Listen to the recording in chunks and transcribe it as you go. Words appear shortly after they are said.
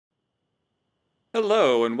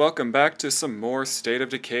Hello, and welcome back to some more State of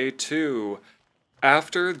Decay 2.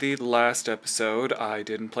 After the last episode, I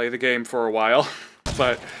didn't play the game for a while,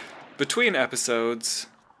 but between episodes,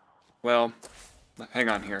 well, hang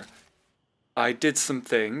on here. I did some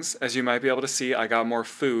things. As you might be able to see, I got more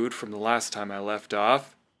food from the last time I left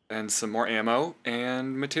off, and some more ammo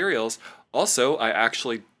and materials. Also, I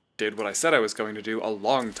actually did what I said I was going to do a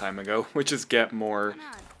long time ago, which is get more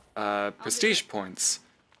prestige points.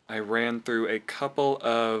 I ran through a couple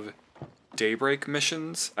of Daybreak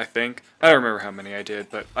missions, I think. I don't remember how many I did,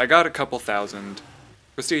 but I got a couple thousand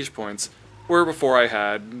prestige points, where before I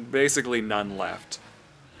had basically none left.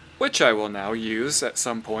 Which I will now use at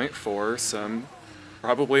some point for some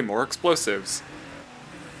probably more explosives.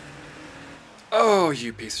 Oh,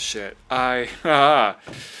 you piece of shit.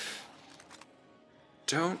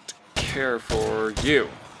 Don't care for you.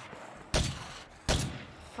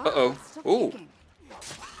 Uh-oh. Ooh.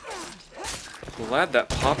 Glad that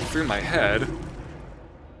popped through my head.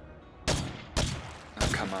 Oh,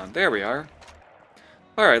 come on. There we are.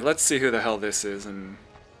 Alright, let's see who the hell this is, and...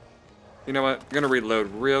 You know what? I'm gonna reload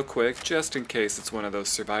real quick, just in case it's one of those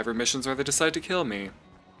survivor missions where they decide to kill me.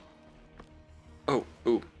 Oh,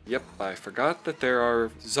 ooh. Yep, I forgot that there are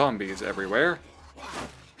zombies everywhere.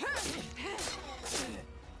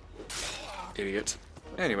 Idiot.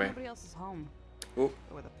 Anyway. Nobody else is home. Ooh.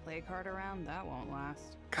 But with a plague heart around, that won't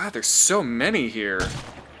last. God, there's so many here.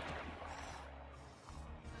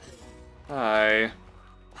 Hi.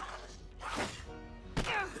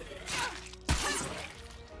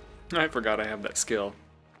 I forgot I have that skill.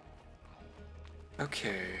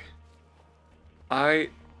 Okay.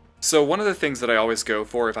 So one of the things that I always go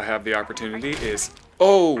for if I have the opportunity is...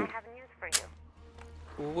 Oh! I have news for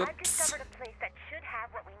you. Whoops. I've discovered a place that should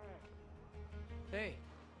have what we need. Hey.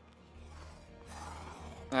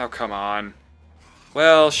 Oh, come on.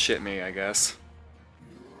 Well, shit me, I guess.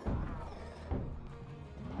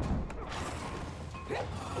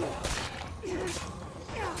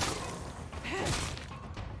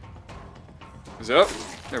 Is it up?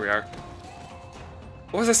 There we are.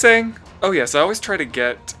 What was I saying? Oh yes, I always try to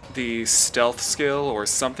get the stealth skill or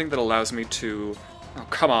something that allows me to... Oh,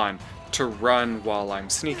 come on. To run while I'm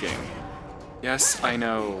sneaking. Yes, I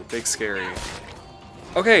know. Big scary.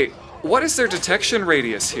 Okay, what is their detection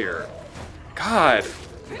radius here? God.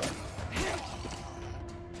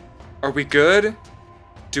 Are we good?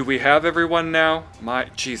 Do we have everyone now? My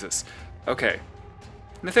Jesus. Okay.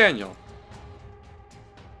 Nathaniel.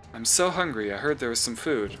 I'm so hungry. I heard there was some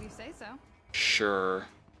food. If you say so. Sure.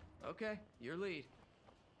 Okay, your lead.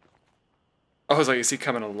 I was like, is he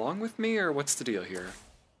coming along with me, or what's the deal here?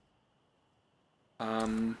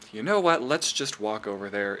 You know what? Let's just walk over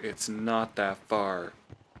there. It's not that far.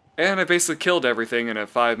 And I basically killed everything in a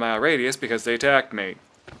 5-mile radius because they attacked me.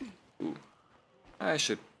 Ooh. I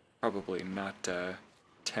should probably not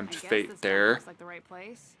tempt fate there. Looks like the right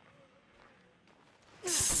place.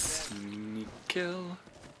 Sneak kill.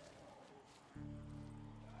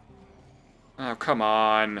 Oh, come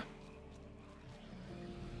on.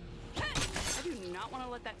 I do not want to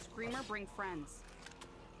let that screamer bring friends.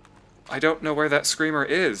 I don't know where that screamer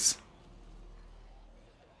is.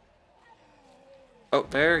 Oh,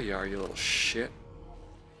 there you are, you little shit.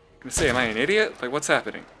 I'm gonna say, am I an idiot? Like, what's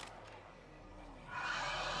happening?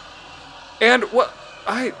 And what?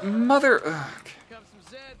 Mother... Ugh. Come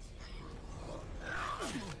some Zeds.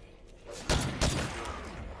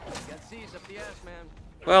 Got C's up the ass, man.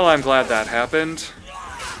 Well, I'm glad that happened.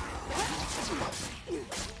 You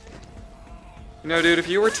know, dude, if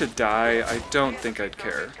you were to die, I don't think I'd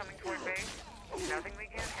care. Coming toward base. Nothing we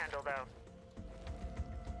can't handle, though.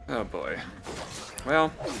 Oh boy.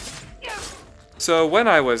 Well, so when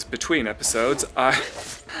I was between episodes, I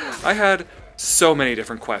had so many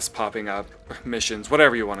different quests popping up, missions,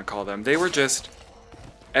 whatever you want to call them. They were just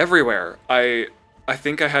everywhere. I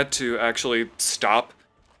think I had to actually stop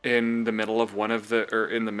in the middle of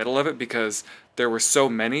in the middle of it because there were so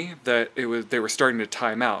many that they were starting to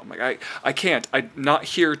time out. I'm like, I can't. I'm not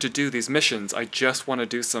here to do these missions. I just want to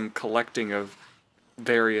do some collecting of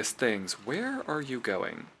various things. Where are you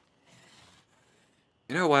going?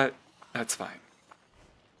 You know what? That's fine.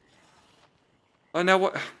 Oh, now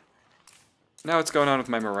what? Now what's going on with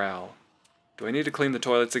my morale? Do I need to clean the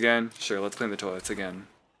toilets again? Sure, let's clean the toilets again.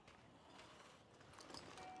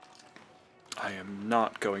 I am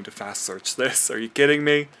not going to fast search this. Are you kidding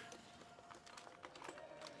me?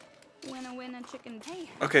 Winna, chicken. Hey,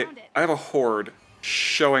 Okay, found it. I have a horde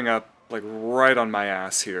showing up, like, right on my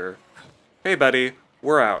ass here. Hey, buddy,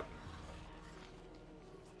 we're out.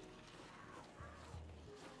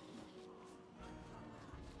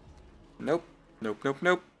 Nope. Nope, nope,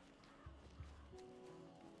 nope.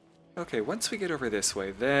 Okay, once we get over this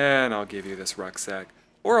way, then I'll give you this rucksack.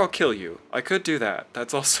 Or I'll kill you. I could do that.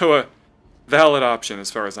 That's also a valid option as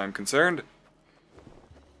far as I'm concerned.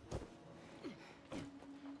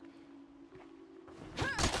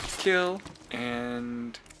 Kill,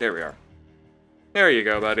 and there we are. There you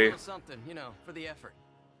go, buddy. Little something, you know, for the effort.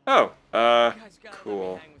 Oh, You guys gotta let me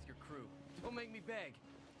cool. hang with your crew. Don't make me beg.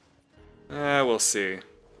 We'll see.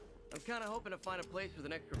 I'm kind of hoping to find a place with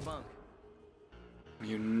an extra bunk.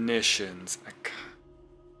 Munitions.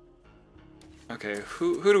 Okay,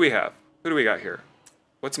 who do we have? Who do we got here?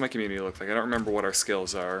 What's my community look like? I don't remember what our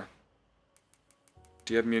skills are.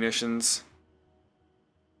 Do you have munitions?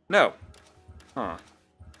 No. Huh.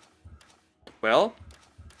 Well,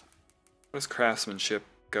 what does craftsmanship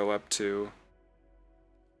go up to?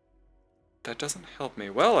 That doesn't help me.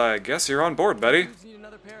 Well, I guess you're on board, buddy. You need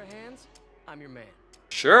another pair of hands? I'm your man.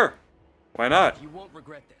 Sure. Why not? You won't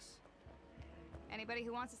regret this. Anybody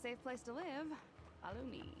who wants a safe place to live, follow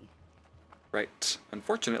me. Right.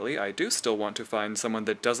 Unfortunately, I do still want to find someone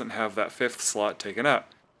that doesn't have that 5th slot taken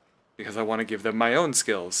up, because I want to give them my own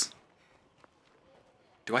skills.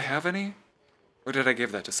 Do I have any? Or did I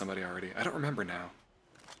give that to somebody already? I don't remember now.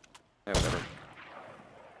 Yeah, whatever.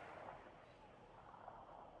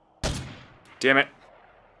 Damn it.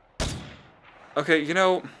 Okay, you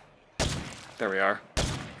know... There we are.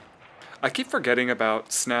 I keep forgetting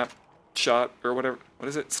about snap shot, or whatever. What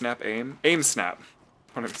is it? Snap aim? Aim snap.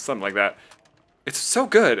 Something like that. It's so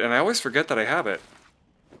good, and I always forget that I have it.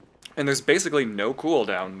 And there's basically no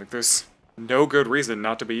cooldown. Like, there's no good reason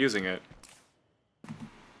not to be using it.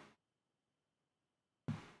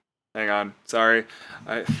 Hang on. Sorry.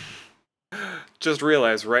 I just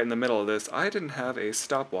realized right in the middle of this, I didn't have a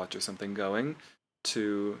stopwatch or something going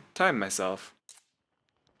to time myself.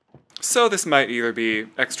 So this might either be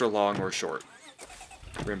extra long or short.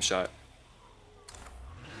 Rim shot.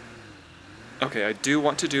 Okay, I do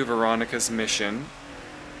want to do Veronica's mission.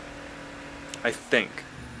 I think.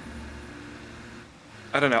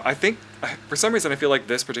 I don't know. I think, for some reason, I feel like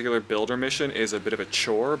this particular builder mission is a bit of a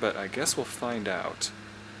chore, but I guess we'll find out.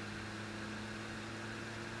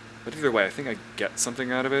 But either way, I think I get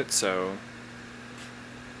something out of it, so...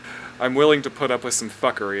 I'm willing to put up with some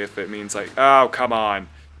fuckery if it means like, oh, come on.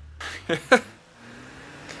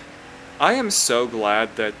 I am so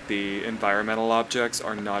glad that the environmental objects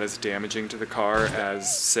are not as damaging to the car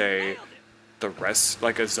as, say, the rest,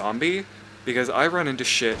 like a zombie, because I run into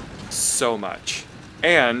shit so much.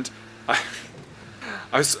 And I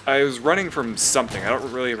was running from something, I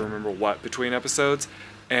don't really remember what, between episodes,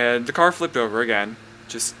 and the car flipped over again.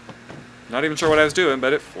 Just not even sure what I was doing,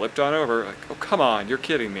 but it flipped on over. Like, oh, come on, you're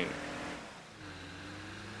kidding me.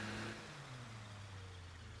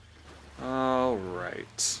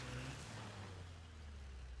 Alright.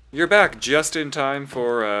 You're back just in time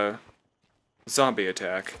for a zombie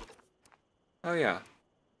attack. Oh yeah.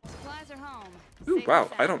 Supplies are home. Ooh, Safe wow,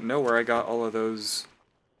 and I sound. don't know where I got all of those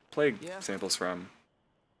plague Yeah. samples from.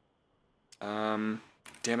 Damn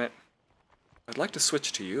it. I'd like to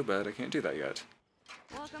switch to you, but I can't do that yet.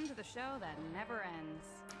 Welcome to the show that never ends.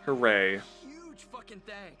 Hooray. Huge fucking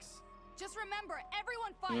thanks. Just remember,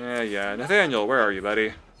 everyone fights. Yeah. Nathaniel, where are you,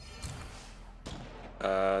 buddy?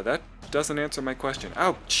 That doesn't answer my question.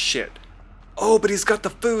 Oh, shit. Oh, but he's got the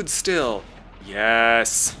food still.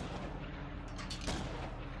 Yes.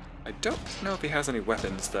 I don't know if he has any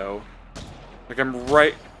weapons, though. Like,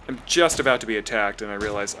 I'm just about to be attacked, and I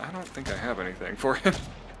realize I don't think I have anything for him.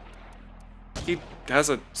 He has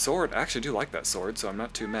a sword. I actually do like that sword, so I'm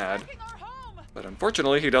not too mad. But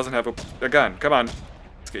unfortunately, he doesn't have a gun. Come on.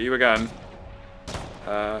 Let's get you a gun.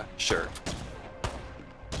 Sure.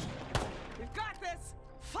 We've got this.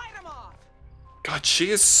 Fight 'em off. God,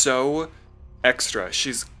 she is so extra.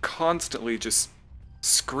 She's constantly just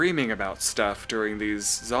screaming about stuff during these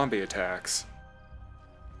zombie attacks.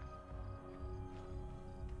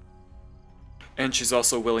 And she's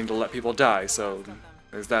also willing to let people die, so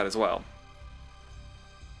there's that as well.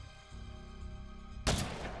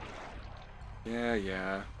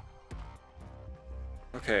 Yeah.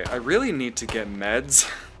 Okay, I really need to get meds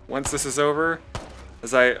once this is over,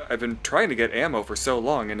 as I've been trying to get ammo for so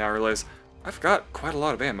long, and now I realize I've got quite a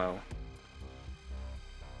lot of ammo.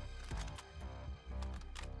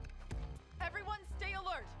 Everyone stay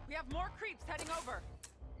alert. We have more creeps heading over.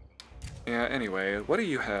 Yeah, anyway, what do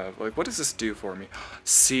you have? Like, what does this do for me?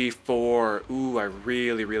 C4. Ooh, I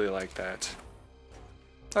really, really like that.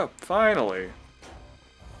 Oh, finally.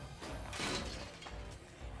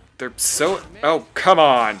 They're so... Oh, come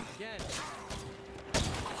on!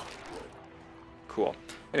 Cool.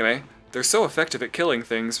 Anyway, they're so effective at killing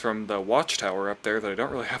things from the watchtower up there that I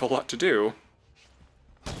don't really have a lot to do.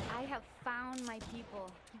 I have found my people.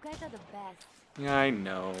 You guys are the best. Yeah, I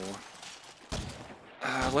know.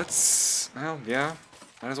 Well, yeah,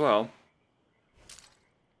 might as well.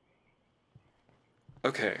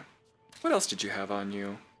 Okay. What else did you have on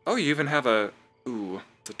you? Oh, you even have a... Ooh,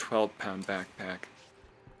 it's a 12-pound backpack.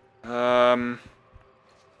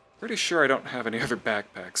 Pretty sure I don't have any other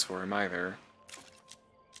backpacks for him either.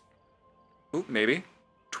 Ooh, maybe.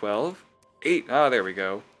 12? 8. Ah, there we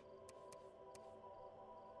go.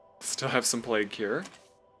 Still have some plague cure.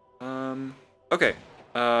 Okay.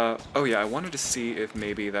 Oh yeah, I wanted to see if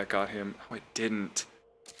maybe that got him... Oh, it didn't.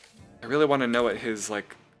 I really want to know what his,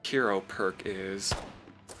 like, hero perk is.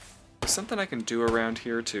 There's something I can do around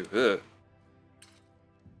here, too. Ugh.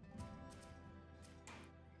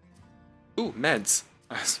 Ooh, meds.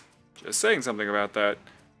 I was just saying something about that.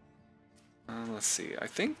 Let's see. I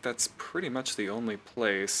think that's pretty much the only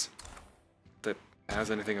place that has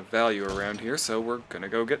anything of value around here, so we're gonna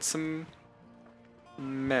go get some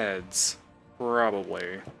meds.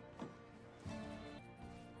 Probably.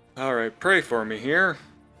 Alright, pray for me here.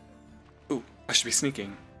 Ooh, I should be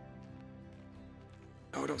sneaking.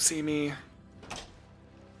 Oh, don't see me.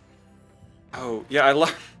 Oh, yeah, I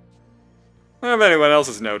love... I don't know if anyone else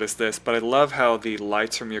has noticed this, but I love how the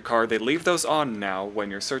lights from your car, they leave those on now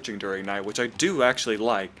when you're searching during night, which I do actually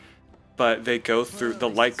like, but they go through, the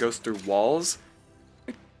light goes through walls.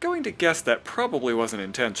 I'm going to guess that probably wasn't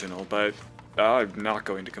intentional, but I'm not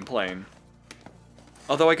going to complain.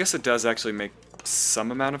 Although I guess it does actually make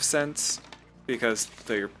some amount of sense, because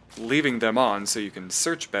they're leaving them on so you can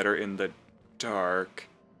search better in the dark.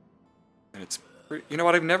 And it's pretty, you know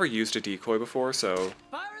what, I've never used a decoy before, so...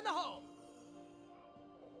 Fire in the hole!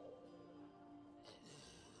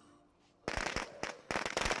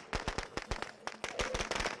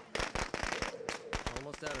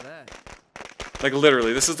 Almost out of that. Like,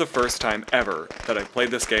 literally, this is the first time ever that I've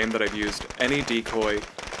played this game that I've used any decoy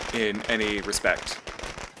in any respect.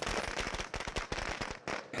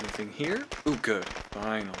 Anything here? Ooh, good.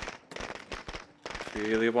 Finally.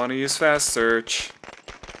 Really want to use fast search.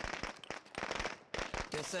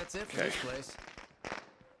 Guess that's it for Okay. this place.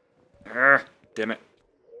 Damn it.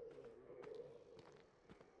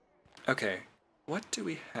 Okay. What do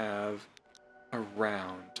we have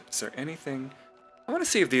around? Is there anything... I want to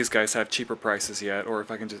see if these guys have cheaper prices yet, or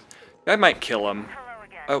if I can just... I might kill them. Hello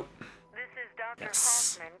again. Oh, This is Dr.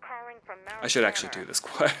 yes. Hoffman calling from Mount I should actually do Banner. this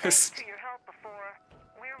Thanks quest. for your help before.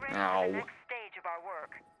 We're ready Ow. for the next stage of our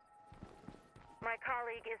work. My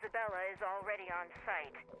colleague Isabella is already on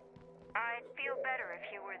site. I'd feel better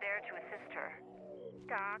if you were there to assist her.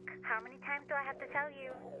 Doc, how many times do I have to tell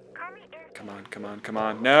you? Call me in. Come on, come on, come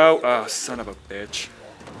on. No! Oh, son of a bitch.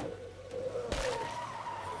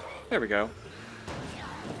 There we go.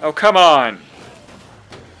 Oh, come on!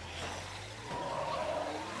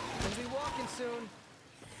 Gonna be walking soon.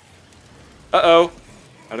 Uh-oh.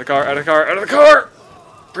 Out of the car, out of the car, out of the car!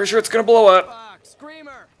 Pretty sure it's gonna blow up. Fuck,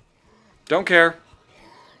 screamer! Don't care.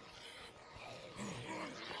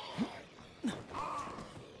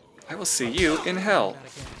 I will see you in hell. Out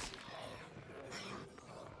of gas.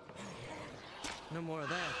 No more of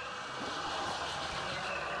that.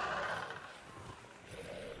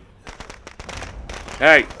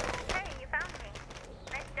 Hey! Hey, you found me.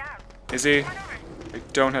 Nice job. Izzy, What on? I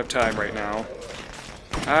don't have time right now.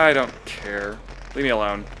 I don't care. Leave me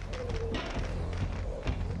alone.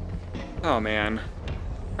 Oh man.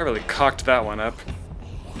 I really cocked that one up.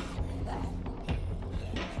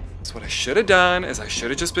 So what I should have done is I should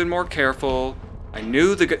have just been more careful. I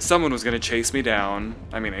knew someone was going to chase me down.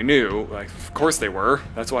 I mean, I knew. Like, of course they were.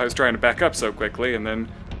 That's why I was trying to back up so quickly, and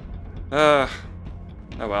then... oh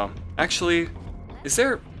well. Actually, is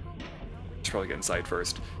there... I should probably get inside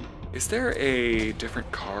first. Is there a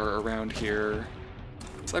different car around here?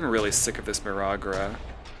 So I'm really sick of this Miragra.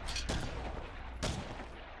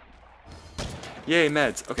 Yay,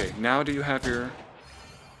 meds. Okay, now do you have your...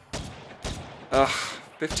 Ugh,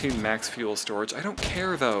 15 max fuel storage. I don't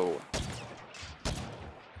care, though.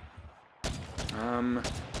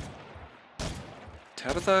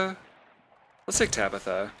 Tabitha? Let's take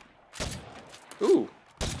Tabitha. Ooh,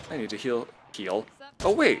 I need to heal.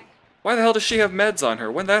 Oh, wait. Why the hell does she have meds on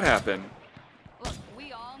her? When'd that happen? Look,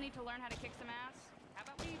 we all need to learn how to kick some ass. How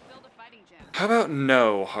about we build a fighting gym? How about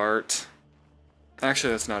no, Heart?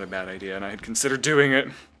 Actually, that's not a bad idea, and I had considered doing it.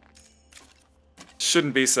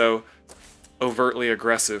 Shouldn't be so overtly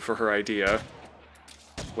aggressive for her idea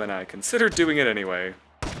when I considered doing it anyway.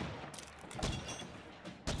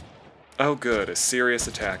 Oh good, a serious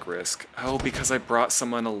attack risk. Oh, because I brought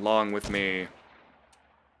someone along with me.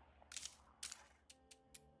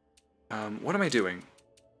 What am I doing?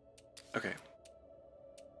 Okay.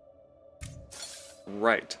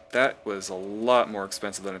 Right, that was a lot more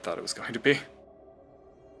expensive than I thought it was going to be.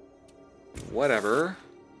 Whatever.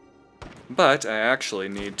 But I actually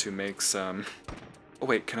need to make some... Oh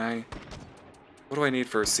wait, can I... What do I need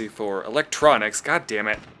for C4? Electronics, god damn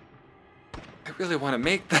it. I really want to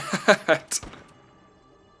make that.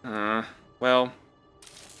 Well,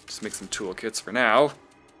 just make some toolkits for now.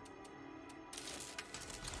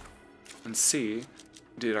 And C,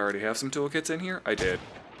 did I already have some toolkits in here? I did.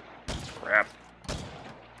 Crap.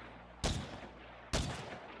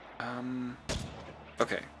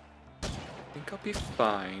 Okay. I think I'll be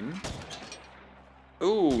fine.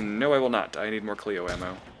 Ooh, no I will not. I need more CLEO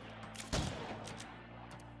ammo.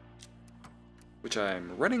 Which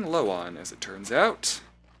I'm running low on, as it turns out.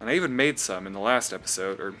 And I even made some in the last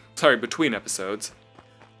episode, or, sorry, between episodes.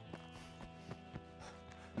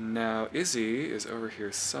 Now, Izzy is over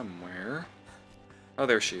here somewhere. Oh,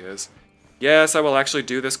 there she is. Yes, I will actually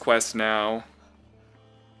do this quest now.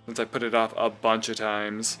 Since I put it off a bunch of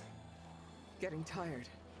times. Getting tired.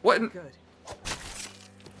 What? Good.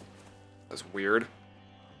 That's weird.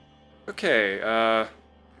 Okay,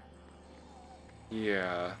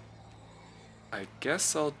 yeah. I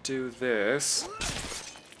guess I'll do this.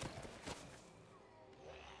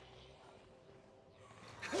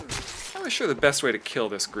 I'm not sure the best way to kill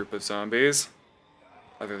this group of zombies,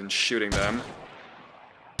 other than shooting them.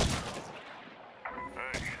 Hey, it's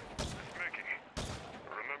Mickey.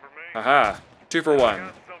 Remember me? Aha! 2 for 1.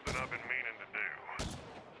 Got something I've been meaning to do.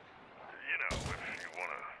 You know, if you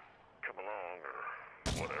wanna come along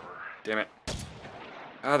or whatever. Damn it.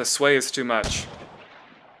 Ah, the sway is too much.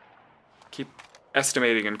 Keep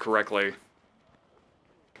estimating incorrectly.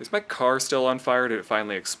 Is my car still on fire, or did it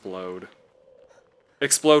finally explode?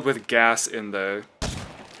 Explode with gas in the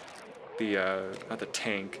not the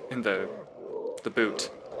tank, in the boot.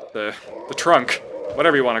 The trunk.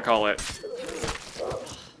 Whatever you want to call it.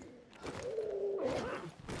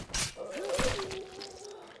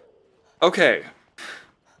 Okay.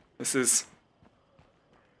 This is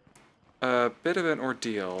a bit of an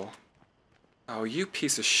ordeal. Oh, you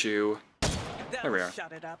piece of shoe. There we are.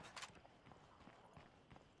 Shut it up.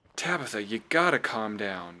 Tabitha, you gotta calm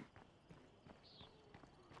down.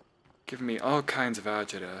 Giving me all kinds of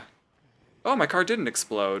agita. Oh, my car didn't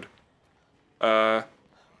explode.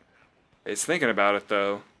 It's thinking about it,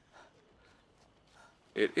 though.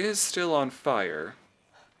 It is still on fire.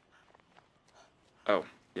 Oh,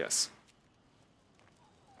 yes.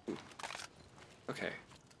 Ooh. Okay.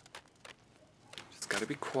 Just gotta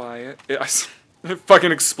be quiet. It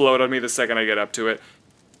fucking explode on me the second I get up to it.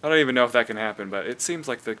 I don't even know if that can happen, but it seems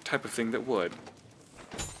like the type of thing that would.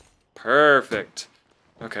 Perfect.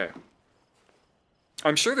 Okay.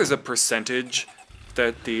 I'm sure there's a percentage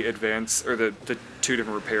that the advance, or the 2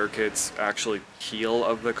 different repair kits actually heal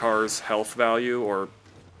of the car's health value, or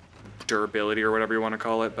durability, or whatever you want to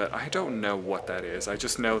call it, but I don't know what that is. I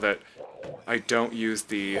just know that I don't use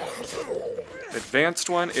the advanced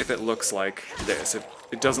one if it looks like this. If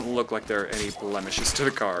it doesn't look like there are any blemishes to the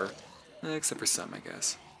car. Except for some, I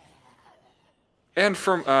guess. And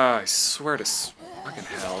from, I swear to fucking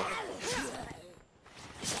hell.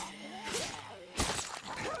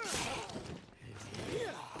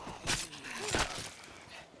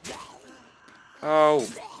 Oh,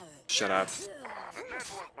 shut up. The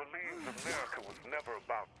network believes America was never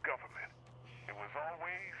about government. It was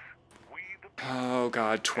always we the people. Oh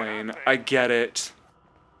god, Twain, I get it.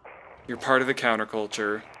 You're part of the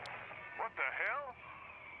counterculture. What the hell?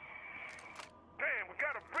 Damn, we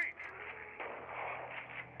got a breach.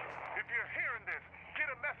 If you're hearing this, get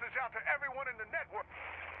a message out to everyone in the network.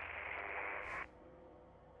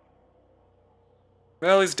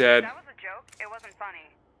 Well, he's dead. That was a joke. It wasn't funny.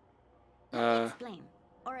 Explain,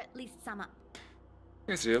 or at least sum up.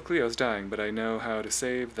 Here's the deal. CLEO's dying, but I know how to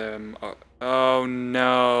save them. Oh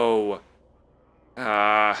no.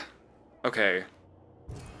 Okay.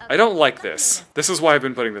 I don't like this. This is why I've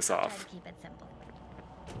been putting this Try off. to keep it simple.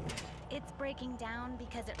 It's breaking down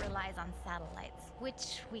because it relies on satellites,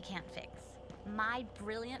 which we can't fix. My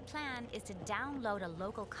brilliant plan is to download a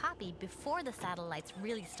local copy before the satellites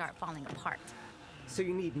really start falling apart. So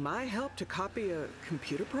you need my help to copy a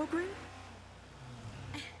computer program?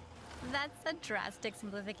 That's a drastic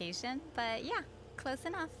simplification, but yeah, close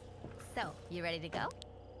enough. So, you ready to go?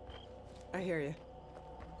 I hear you.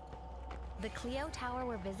 The CLEO tower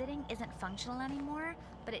we're visiting isn't functional anymore,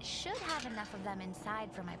 but it should have enough of them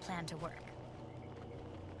inside for my plan to work.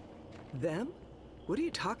 Them? What are you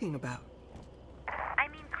talking about? I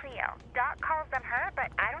mean Cleo. Doc calls them her,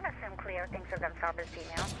 but I don't assume Cleo thinks of themselves as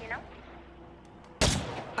females, you know?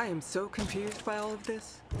 I am so confused by all of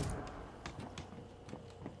this.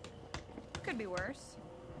 Could be worse.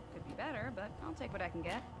 Could be better, but I'll take what I can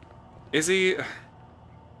get. Izzy...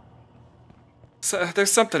 So,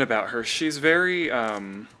 there's something about her. She's very,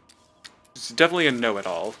 she's definitely a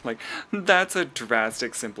know-it-all. Like, that's a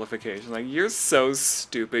drastic simplification. Like, you're so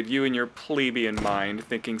stupid, you and your plebeian mind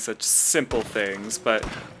thinking such simple things, but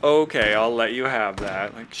okay, I'll let you have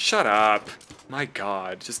that. Like, shut up. My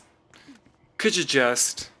god, just... Could you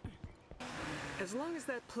just... As long as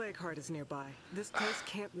that plague heart is nearby, this place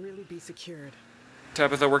can't really be secured.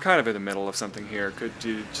 Tabitha, we're kind of in the middle of something here. Could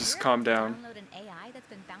you just calm down? Download an AI that's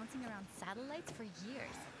been bouncing around satellites for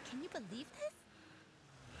years. Can you believe this?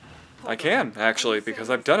 I can, actually, because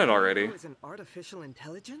I've done it already. Is an artificial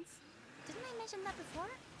intelligence? Didn't I mention that before?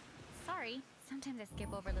 Sorry, sometimes I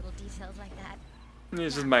skip over little details like that.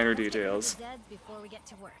 It's just Now, minor let's get rid of details. the Zeds before we get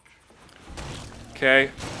to work. Okay.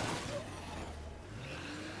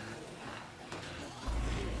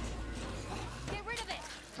 Get rid of it!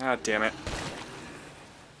 Ah, damn it.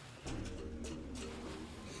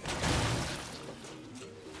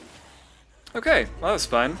 Okay, well, that was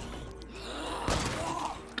fun.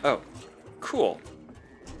 Oh, cool.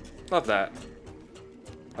 Love that.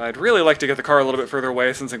 I'd really like to get the car a little bit further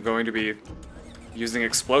away since I'm going to be using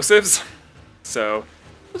explosives. So,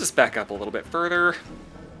 we'll just back up a little bit further.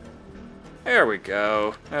 There we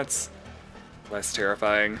go. That's less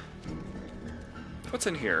terrifying. What's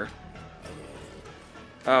in here?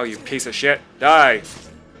 Oh, you piece of shit. Die!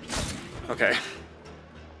 Okay.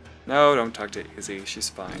 No, don't talk to Izzy. She's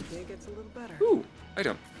fine. It gets a little better. Ooh, I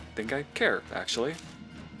don't think I care, actually.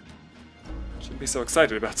 Shouldn't be so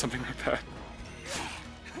excited about something like that.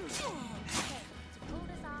 Okay, to pull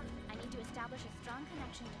this off, I need to establish a strong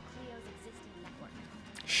connection to CLEO's existing network.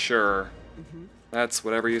 Sure. That's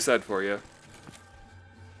whatever you said for you.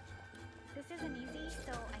 This isn't easy,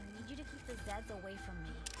 so I need you to keep the Zeds away from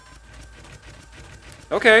me.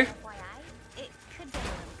 Okay. FYI, it could get a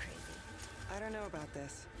little crazy. I don't know about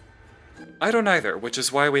this. I don't either, which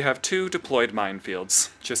is why we have 2 deployed minefields.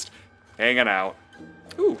 Just hanging out.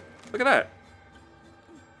 Ooh, look at that.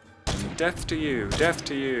 Death to you, death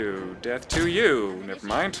to you, death to you. Never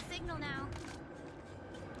mind. Signal now.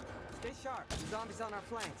 Stay sharp. Zombies on our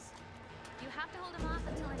flanks. You have to hold them off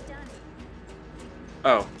until I'm done.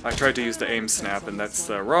 Oh, I tried to use the aim snap and that's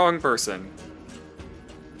the wrong person.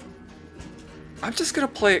 I'm just gonna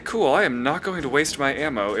play it cool. I am not going to waste my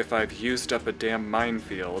ammo if I've used up a damn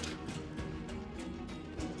minefield.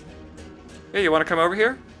 Hey, you wanna come over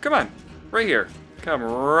here? Come on, right here. Come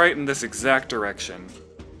right in this exact direction.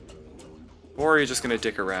 Or are you just gonna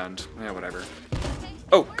dick around? Yeah, whatever. Okay.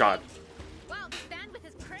 Oh, God. Wow, this bandwidth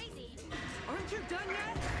is crazy. Aren't you done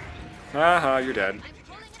yet? Haha, you're dead. I'm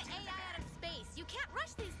pulling an AI out of space. You can't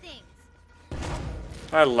rush these things.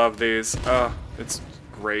 I love these. Oh, it's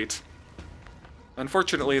great.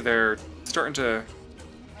 Unfortunately, they're starting to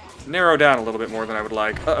narrow down a little bit more than I would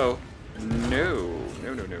like. Uh-oh. No.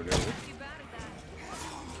 No, no, no, no.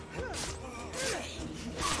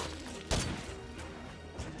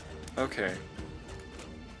 Okay.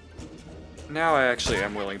 Now I actually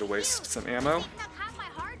am willing to waste some ammo. Taking up half my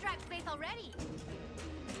hard drive space already.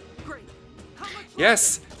 Great. How much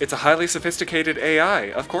Yes, it's a highly sophisticated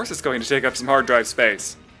AI. Of course it's going to take up some hard drive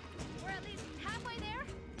space. We're at least halfway there.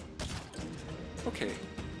 Okay.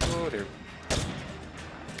 Oh, there.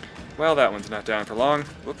 Well, that one's not down for long.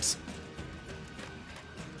 Whoops.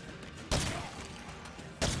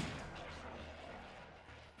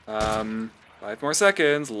 Um, 5 more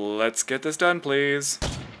seconds. Let's get this done, please.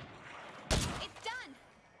 It's done.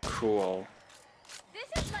 Cool.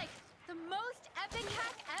 This is like the most epic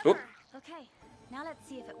hack ever. Oop. Okay, now let's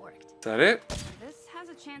see if it worked. Is that it? This has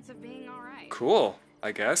a chance of being alright. Cool,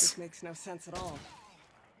 I guess. This makes no sense at all.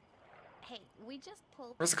 Hey, we just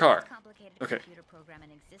pulled Where's the car? most complicated Okay. computer program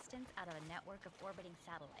in existence out of a network of orbiting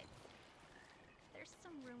satellites. There's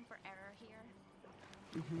some room for error here.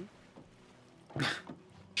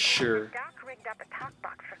 Sure. Doc rigged up a talk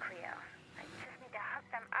box for CLEO. I just need to hook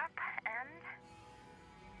them up and...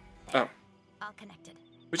 Oh, All connected.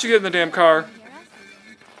 would you get in the damn car? Hear us?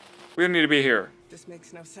 We don't need to be here. This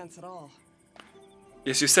makes no sense at all.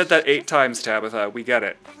 Yes, you said that 8 times, Tabitha. We get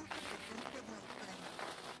it.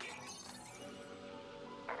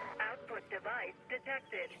 Output device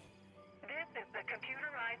detected. This is the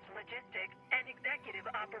Computerized Logistic and Executive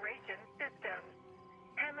Operations System.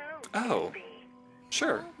 Hello, Oh. CB.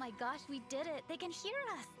 Sure. Oh my gosh, we did it. They can hear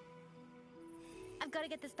us. I've got to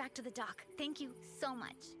get this back to the dock. Thank you so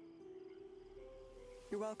much.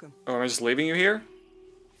 You're welcome. Oh, am I just leaving you here?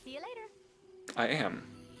 See you later. I am.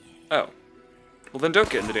 Oh. Well, then don't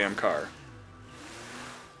get in the damn car.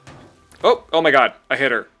 Oh! Oh my god! I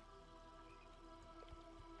hit her.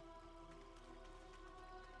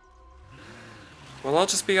 Well, I'll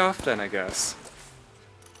just be off then, I guess.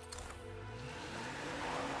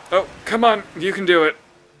 Oh, come on, you can do it.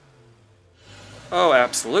 Oh,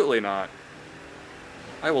 absolutely not.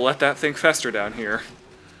 I will let that thing fester down here.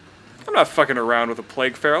 I'm not fucking around with a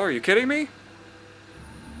plague feral, are you kidding me?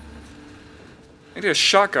 I need a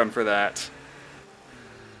shotgun for that.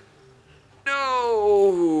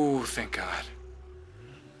 No! Thank God.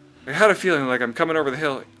 I had a feeling like I'm coming over the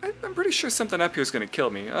hill. I'm pretty sure something up here is going to kill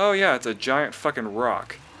me. Oh yeah, it's a giant fucking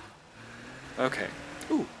rock. Okay.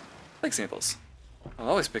 Ooh, plague samples. I'll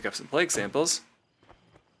always pick up some plague samples.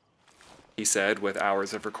 He said, with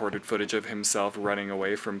hours of recorded footage of himself running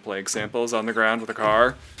away from plague samples on the ground with a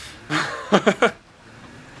car.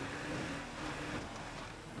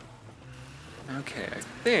 Okay, I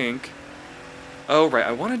think... Oh, right,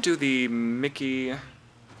 I want to do the Mickey's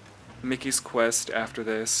quest after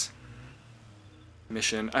this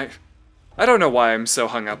mission. I don't know why I'm so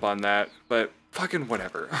hung up on that, but fucking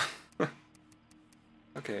whatever.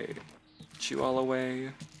 Okay, chew all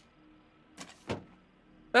away.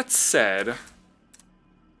 That said...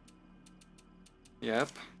 Yep.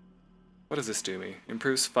 What does this do me?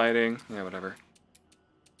 Improves fighting? Yeah, whatever.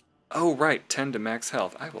 Oh, right, 10 to max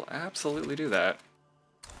health. I will absolutely do that.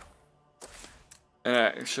 And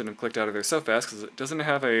I shouldn't have clicked out of there so fast, because it doesn't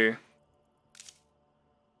have a...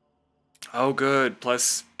 Oh, good.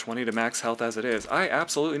 Plus 20 to max health as it is. I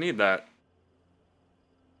absolutely need that.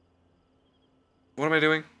 What am I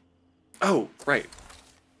doing? Oh, right.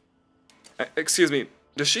 Excuse me.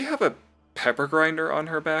 Does she have a pepper grinder on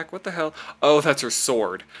her back? What the hell? Oh, that's her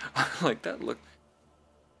sword. Like, that look...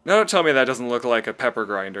 Now don't tell me that doesn't look like a pepper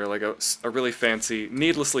grinder, like a really fancy,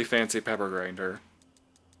 needlessly fancy pepper grinder.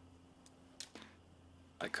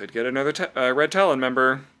 I could get another Red Talon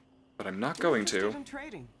member, but I'm not going to. In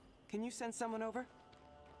trading. Can you send someone over?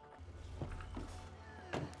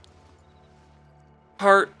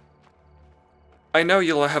 Heart, I know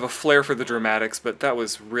you'll have a flair for the dramatics, but that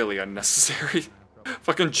was really unnecessary.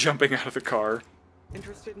 Fucking jumping out of the car.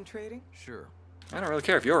 Interested in trading? Sure. I don't really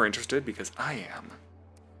care if you're interested, because I am.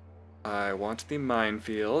 I want the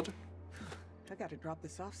minefield. I gotta drop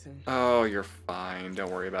this off soon. Oh, you're fine.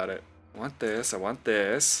 Don't worry about it. I want this. I want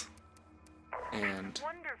this. And...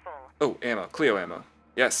 Wonderful. Oh, ammo. CLEO ammo.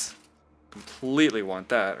 Yes. Completely want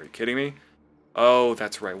that. Are you kidding me? Oh,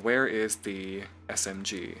 that's right. Where is the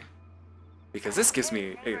SMG? Because this gives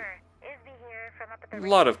me a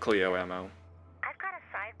lot of CLEO ammo. I've got a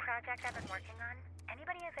side project I've been working on.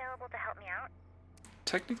 Anybody available to help me out?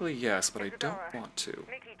 Technically, yes, but I don't Isabella, want to.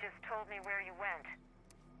 Mickey just told me where you went.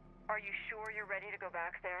 Are you sure you're ready to go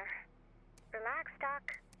back there? Relax,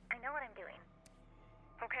 Doc. I know what I'm doing.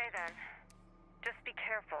 Okay, then. Just be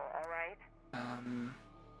careful, alright?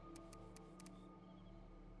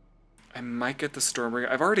 I might get the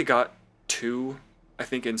Stormbringer. I've already got 2, I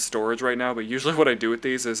think, in storage right now, but usually what I do with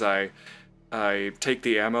these is I take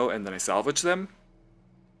the ammo and then I salvage them.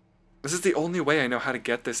 This is the only way I know how to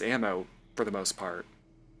get this ammo, for the most part.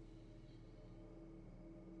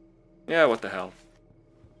 Yeah, what the hell.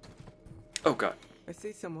 Oh, God. I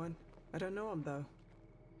see someone. I don't know him, though.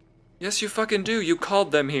 Yes, you fucking do. You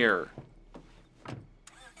called them here.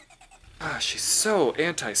 Ah, she's so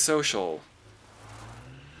antisocial.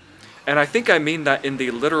 And I think I mean that in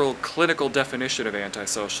the literal clinical definition of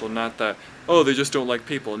antisocial, not the, oh, they just don't like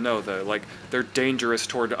people. No, like, they're dangerous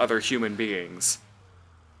toward other human beings.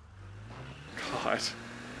 God.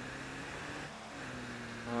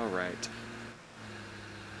 Alright.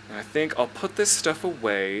 And I think I'll put this stuff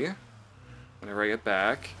away whenever I get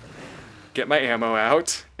back. Get my ammo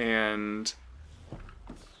out, and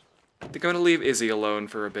I think I'm going to leave Izzy alone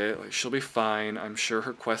for a bit. Like, she'll be fine. I'm sure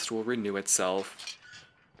her quest will renew itself.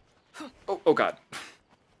 Oh God.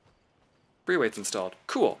 Free weight's installed.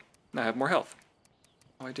 Cool. Now I have more health.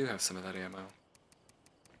 Oh, I do have some of that ammo.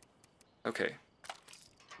 Okay.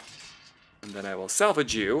 And then I will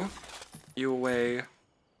salvage you. You away.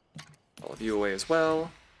 All of you away as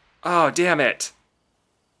well. Oh, damn it!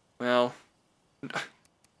 Well,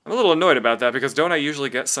 I'm a little annoyed about that, because don't I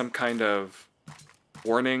usually get some kind of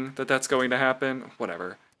warning that that's going to happen?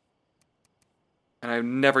 Whatever. And I've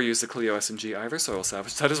never used the CLEO SMG either, so I will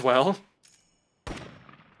salvage that as well.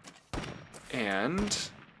 And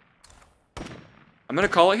I'm going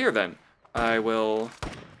to call it here then. I will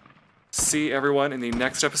see everyone in the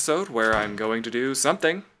next episode, where I'm going to do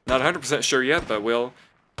something. Not 100% sure yet, but we'll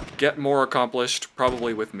get more accomplished,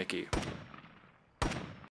 probably with Mickey.